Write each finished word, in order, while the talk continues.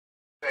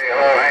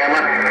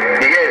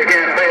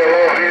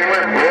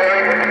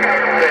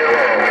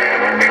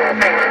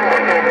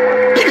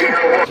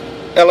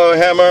Hello,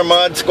 Hammer,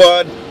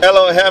 ModSquad.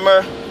 Hello,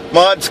 Hammer,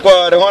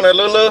 ModSquad,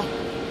 Honolulu.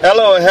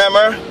 Hello,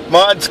 Hammer,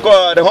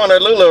 ModSquad,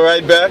 Honolulu,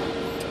 right back.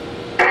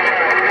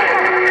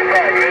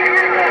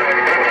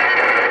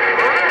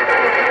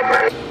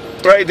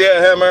 Right there,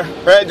 Hammer.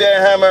 Right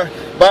there, Hammer.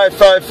 Bye,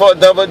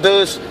 5-4 double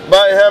deuce.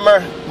 Bye,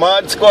 Hammer,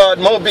 ModSquad,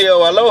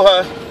 Mobile,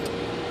 Aloha.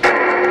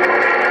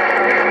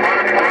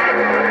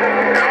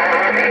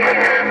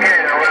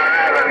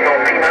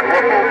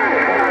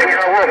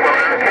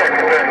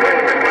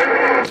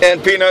 And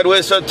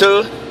PeanutWhAZ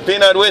too.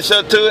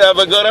 PeanutWhAZ too. Have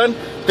a good one.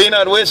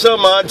 PeanutWhAZ,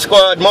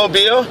 ModSquad,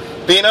 Mobile.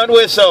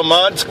 PeanutWhAZ,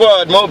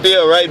 ModSquad,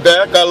 Mobile. Right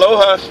back.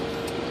 Aloha.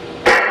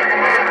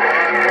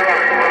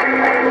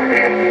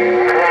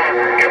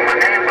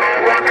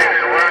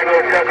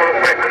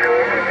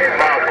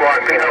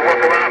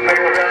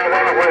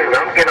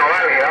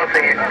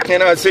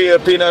 And I see you,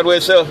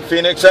 PeanutWhAZ.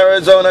 Phoenix,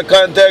 Arizona.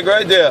 Contact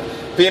right there.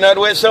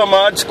 PeanutWhAZ,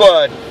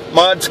 ModSquad.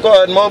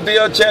 ModSquad,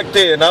 Mobile checked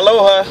in.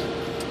 Aloha.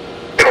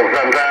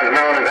 Sometimes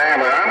known as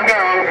Hammer. I'm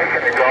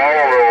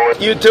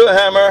gone. You too,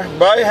 Hammer.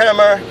 Bye,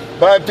 Hammer.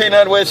 Bye,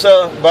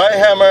 PeanutWhAZ. Bye,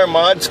 Hammer.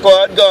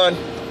 ModSquad gone.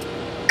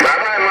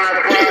 Bye-bye,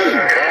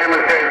 ModSquad.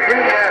 Hammer says, see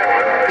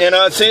ya. And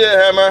I'll see you,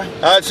 Hammer.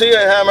 I'll see you,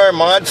 Hammer.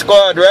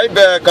 ModSquad right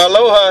back.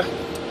 Aloha.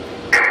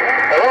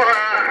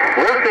 Aloha.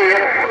 We'll see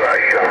you.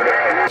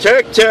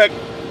 Check, check.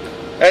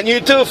 And you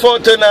too,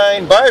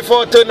 429. Bye,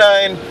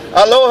 429.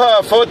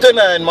 Aloha,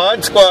 429.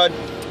 ModSquad.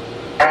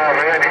 Oh,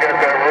 man, you got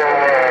that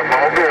little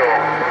mobile.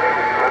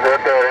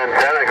 Got that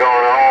antenna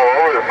going all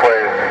over the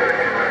place.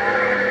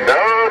 No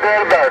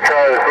doubt about it.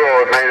 Try this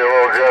little, made a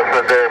little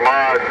adjustment there.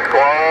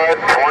 ModSquad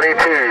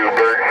 22,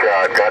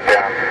 birdshot, got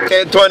down.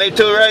 Okay,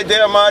 22 right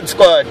there,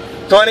 ModSquad.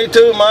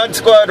 22,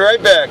 ModSquad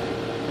right back.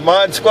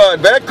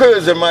 ModSquad back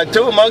cruising, my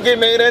two monkey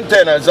made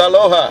antennas.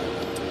 Aloha.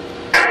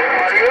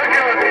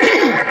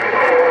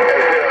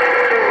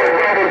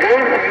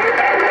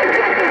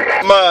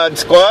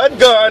 ModSquad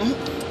gone.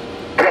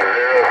 065,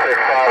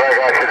 I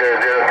got you there,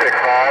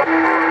 065.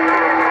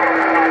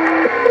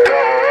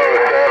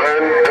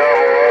 007, 007,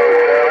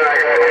 I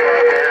got you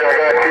out there, I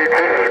got you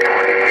too.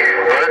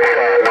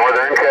 Birdshot,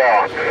 Northern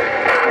Cal.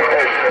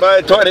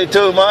 Bye,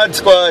 22,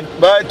 ModSquad.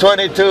 Bye,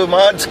 22,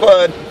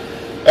 ModSquad.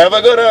 Have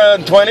a good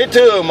one,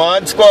 22,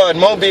 ModSquad,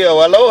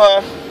 Mobile.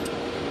 Aloha.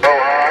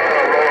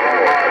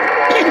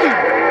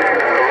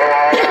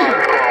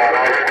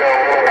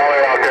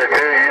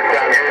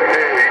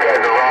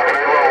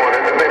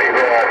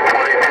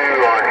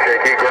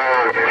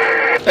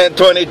 And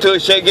 22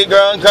 shaky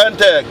ground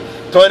contact.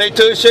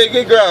 22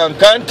 shaky ground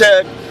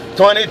contact.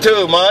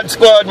 22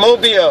 ModSquad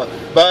Mobile.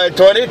 By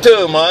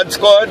 22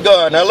 ModSquad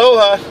gone.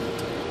 Aloha.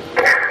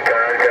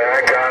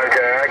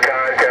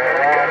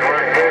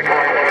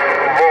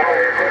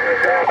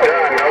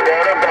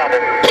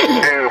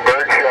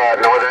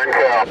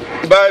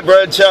 Bye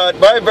Birdshot.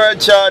 Bye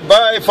Birdshot.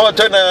 Bye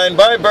 429.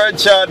 Bye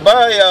Birdshot.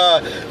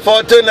 Bye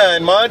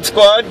 429.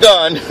 ModSquad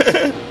gone.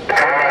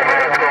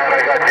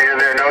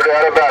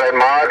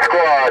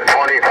 ModSquad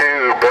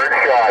 22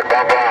 birdshot,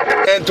 bump.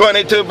 And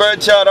 22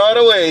 birdshot all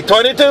the way.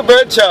 22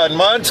 birdshot,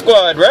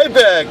 ModSquad right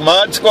back.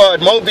 ModSquad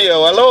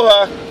Mobile.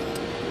 Aloha.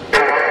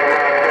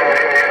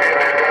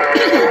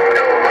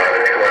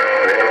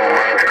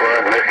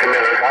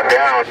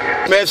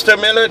 Mr.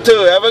 Miller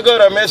too. Have a good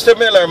one, Mr.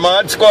 Miller.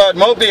 ModSquad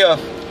Mobile.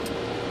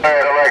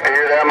 Alright, I'd like to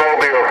hear that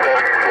Mobile, sir.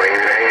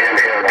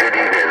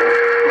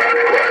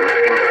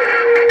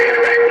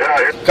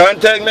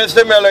 Contact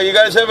Mr. Miller. You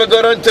guys have a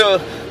good one too.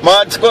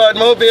 ModSquad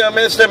Mobile,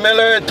 Mr.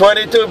 Miller,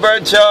 22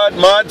 birdshot,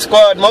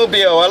 ModSquad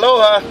Mobile.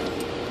 Aloha. Aloha,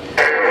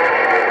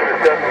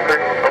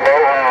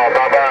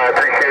 bye-bye. I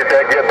appreciate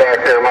that. Get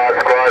back there,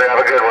 ModSquad. Have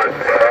a good one.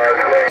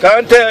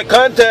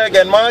 Contact,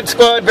 and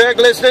ModSquad back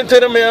listening to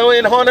the mill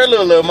in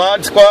Honolulu.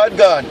 ModSquad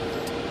gone.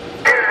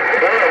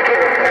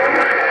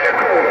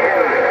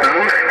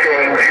 Loose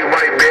change, you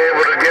might be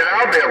able to get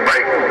out there,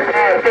 Mike.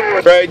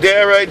 Right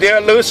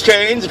there, loose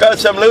change. Got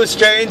some loose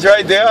change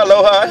right there.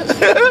 Aloha.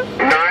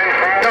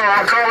 No,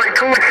 I'm calling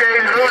cool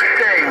change, loose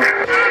change.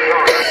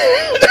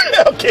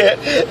 Okay.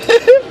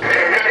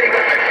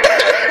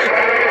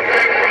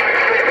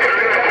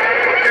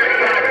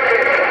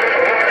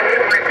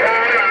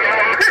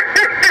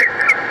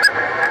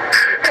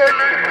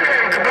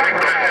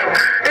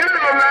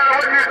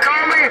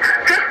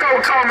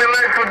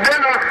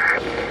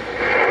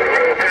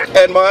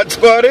 And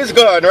ModSquad is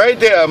gone right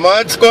there.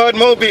 ModSquad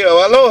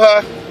Mobile.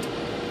 Aloha. Hey,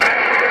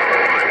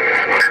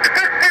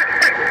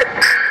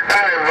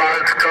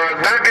 ModSquad,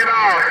 knock it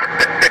off.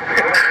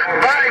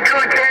 Bye,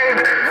 cocaine.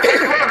 It's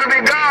supposed to be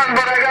gone,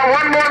 but I got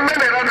one more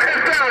minute. I'm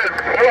just telling.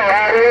 Hello,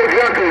 how are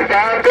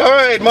you? All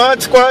right,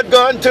 ModSquad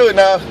gone too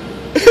now.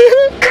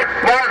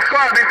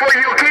 ModSquad, before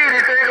you key,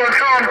 you say you're going to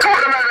throw him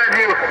coconut at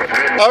you.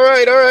 All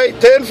right.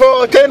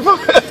 10-4,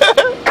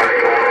 10-4.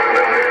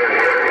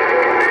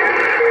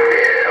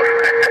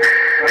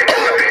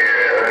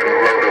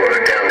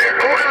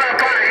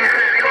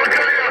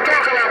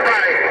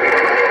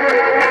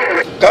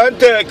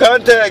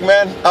 Contact,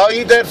 man. I'll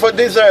eat that for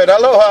dessert.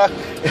 Aloha. Tell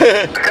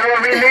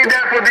him he need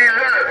that for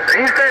dessert.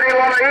 He said he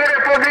want to eat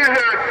it for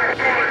dessert.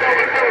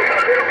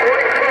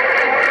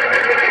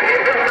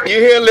 You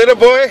hear, little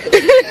boy?